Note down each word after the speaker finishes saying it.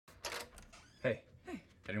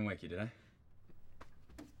I didn't wake you, did I?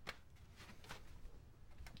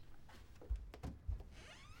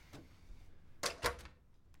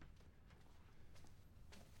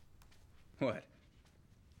 What?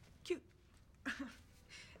 Cute.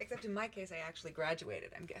 Except in my case, I actually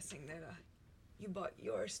graduated. I'm guessing that you bought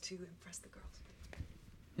yours to impress the girls.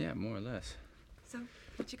 Yeah, more or less. So,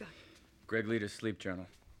 what you got? Greg Leader's sleep journal.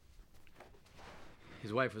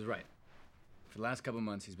 His wife was right. For the last couple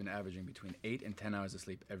months, he's been averaging between 8 and 10 hours of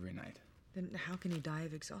sleep every night. Then how can he die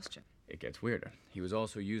of exhaustion? It gets weirder. He was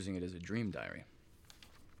also using it as a dream diary.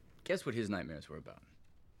 Guess what his nightmares were about?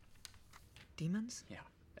 Demons? Yeah,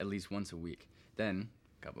 at least once a week. Then,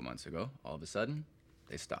 a couple months ago, all of a sudden,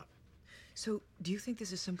 they stop. So, do you think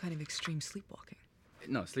this is some kind of extreme sleepwalking?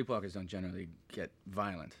 No, sleepwalkers don't generally get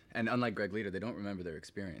violent. And unlike Greg Leader, they don't remember their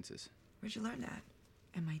experiences. Where'd you learn that?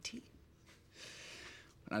 MIT?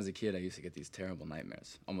 When I was a kid, I used to get these terrible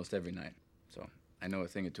nightmares, almost every night. So I know a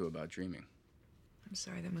thing or two about dreaming. I'm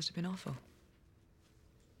sorry, that must have been awful.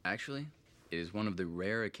 Actually, it is one of the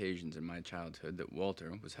rare occasions in my childhood that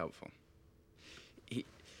Walter was helpful.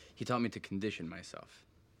 He taught me to condition myself.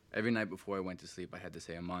 Every night before I went to sleep, I had to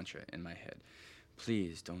say a mantra in my head.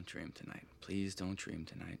 Please don't dream tonight. Please don't dream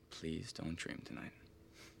tonight. Please don't dream tonight.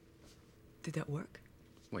 Did that work?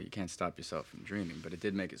 Well, you can't stop yourself from dreaming, but it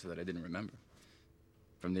did make it so that I didn't remember.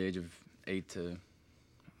 From the age of 8 to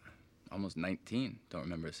almost 19, don't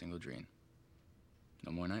remember a single dream.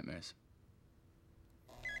 No more nightmares.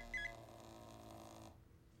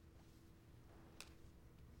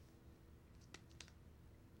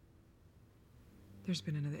 There's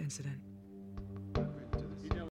been another incident.